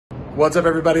What's up,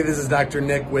 everybody? This is Dr.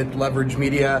 Nick with Leverage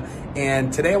Media,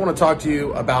 and today I want to talk to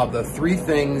you about the 3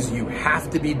 things you have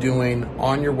to be doing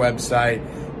on your website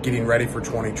getting ready for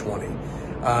 2020.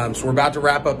 So we're about to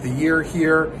wrap up the year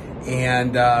here,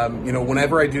 and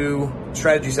whenever I do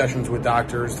strategy sessions with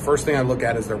doctors, the first thing I look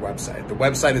at is their website. The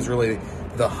website is really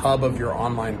the hub of your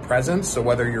online presence. So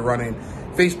whether you're running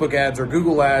Facebook ads or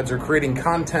Google ads or creating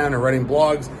content or writing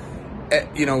blogs,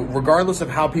 regardless of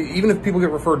how even if people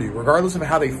get referred to you, regardless of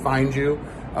how they find you,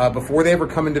 before they ever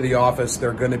come into the office,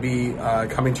 they're going to be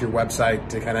coming to your website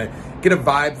to kind of get a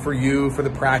vibe for you, for the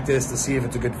practice, to see if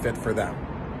it's a good fit for them.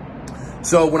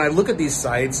 So when I look at these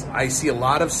sites, I see a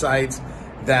lot of sites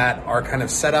that are kind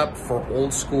of set up for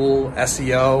old school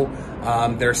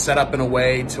SEO. They're set up in a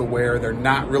way to where they're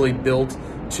not really built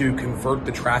to convert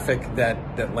the traffic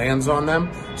that lands on them.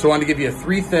 So I want to give you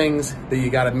 3 things that you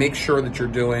got to make sure that you're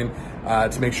doing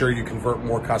to make sure you convert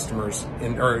more customers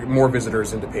or more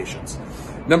visitors into patients.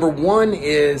 Number 1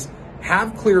 is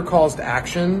have clear calls to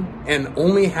action and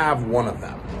only have one of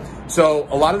them. So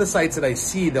a lot of the sites that I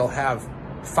see, they'll have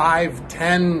 5,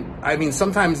 10,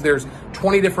 sometimes there's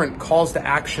 20 different calls to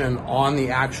action on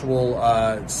the actual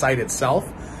site itself.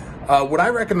 What I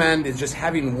recommend is just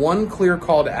having one clear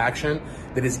call to action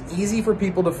that is easy for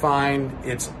people to find.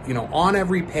 It's on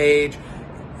every page.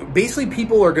 Basically,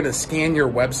 people are going to scan your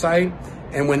website,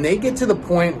 and when they get to the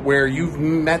point where you've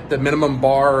met the minimum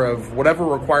bar of whatever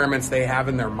requirements they have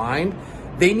in their mind,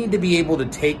 they need to be able to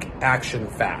take action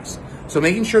fast. So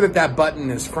making sure that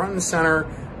button is front and center,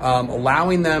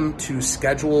 allowing them to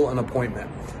schedule an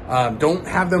appointment. Don't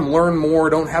have them learn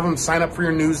more. Don't have them sign up for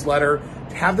your newsletter.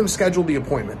 Have them schedule the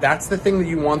appointment. That's the thing that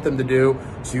you want them to do.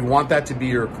 So you want that to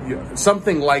be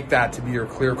something like that to be your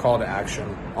clear call to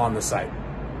action on the site.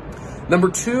 Number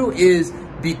 2 is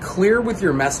be clear with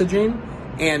your messaging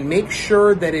and make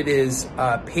sure that it is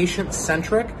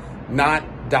patient-centric, not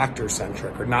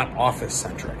doctor-centric or not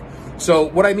office-centric. So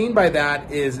what I mean by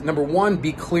that is, number 1,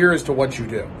 be clear as to what you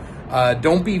do.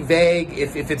 Don't be vague.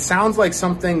 If it sounds like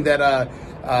something that a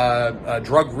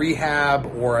drug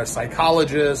rehab or a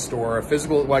psychologist or a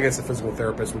physical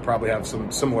therapist would probably have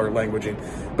some similar languaging.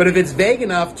 But if it's vague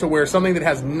enough to where something that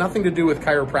has nothing to do with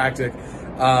chiropractic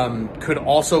could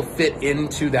also fit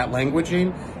into that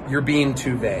languaging, you're being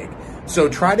too vague. So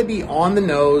try to be on the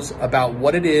nose about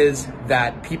what it is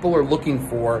that people are looking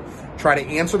for. Try to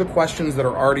answer the questions that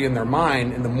are already in their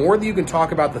mind. And the more that you can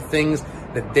talk about the things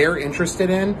that they're interested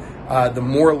in, the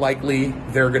more likely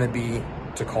they're going to be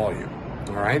to call you.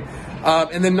 All right.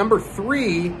 And then number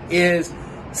 3 is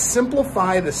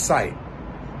simplify the site.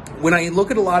 When I look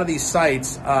at a lot of these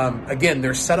sites, again,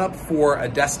 they're set up for a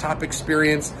desktop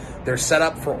experience. They're set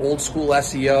up for old school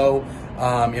SEO,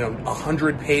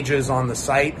 100 pages on the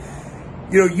site.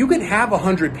 You can have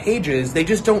 100 pages. They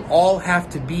just don't all have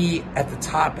to be at the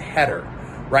top header,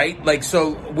 right? Like,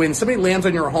 so when somebody lands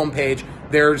on your homepage,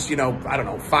 there's,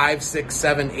 5, 6,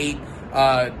 7, 8,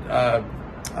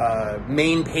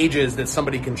 main pages that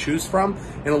somebody can choose from,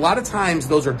 and a lot of times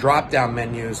those are drop-down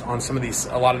menus on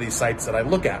a lot of these sites that I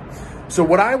look at. So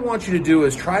what I want you to do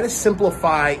is try to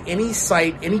simplify any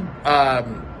site, any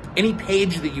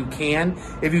page that you can.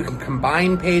 If you can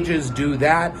combine pages, do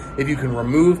that. If you can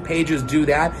remove pages, do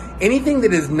that. Anything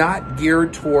that is not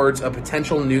geared towards a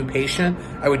potential new patient,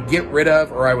 I would get rid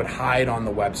of or I would hide on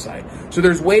the website. So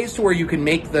there's ways to where you can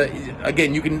make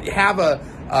you can have a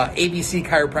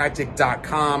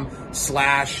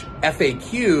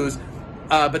abcchiropractic.com/FAQs,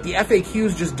 but the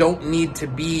FAQs just don't need to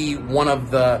be one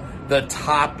of the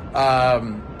top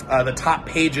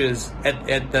pages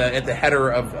at the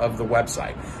header of the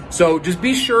website. So just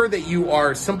be sure that you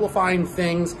are simplifying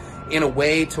things in a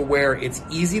way to where it's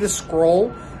easy to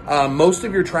scroll. Most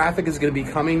of your traffic is going to be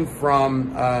coming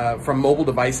from mobile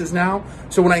devices now.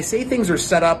 So when I say things are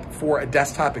set up for a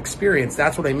desktop experience,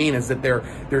 that's what I mean is that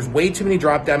there's way too many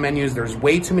drop-down menus. There's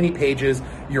way too many pages.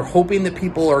 You're hoping that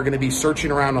people are going to be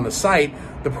searching around on the site.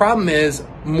 The problem is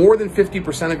more than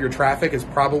 50% of your traffic is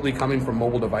probably coming from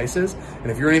mobile devices.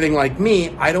 And if you're anything like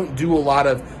me, I don't do a lot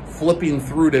of flipping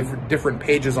through different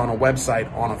pages on a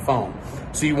website on a phone.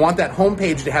 So you want that home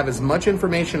page to have as much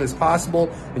information as possible,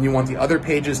 and you want the other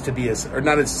pages to be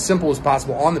not as simple as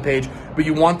possible on the page, but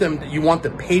you want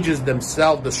the pages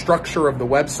themselves, the structure of the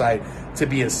website, to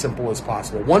be as simple as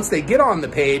possible. Once they get on the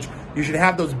page, you should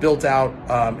have those built out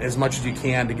as much as you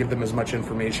can to give them as much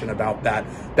information about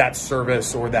that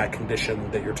service or that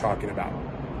condition that you're talking about.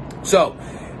 So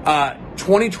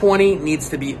 2020 needs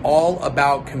to be all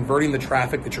about converting the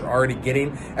traffic that you're already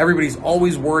getting. Everybody's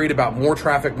always worried about more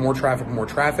traffic, more traffic, more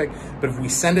traffic. But if we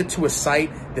send it to a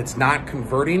site that's not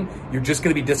converting, you're just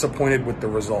going to be disappointed with the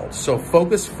results. So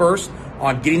focus first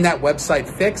on getting that website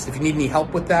fixed. If you need any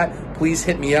help with that, please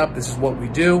hit me up. This is what we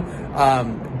do.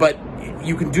 But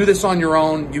you can do this on your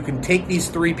own. You can take these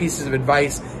 3 pieces of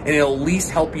advice and it'll at least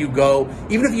help you go.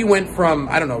 Even if you went from,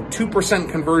 I don't know,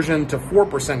 2% conversion to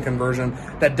 4% conversion,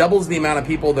 that doubles the amount of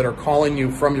people that are calling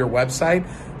you from your website.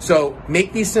 So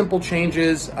make these simple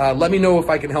changes. Let me know if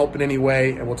I can help in any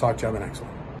way, and we'll talk to you on the next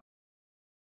one.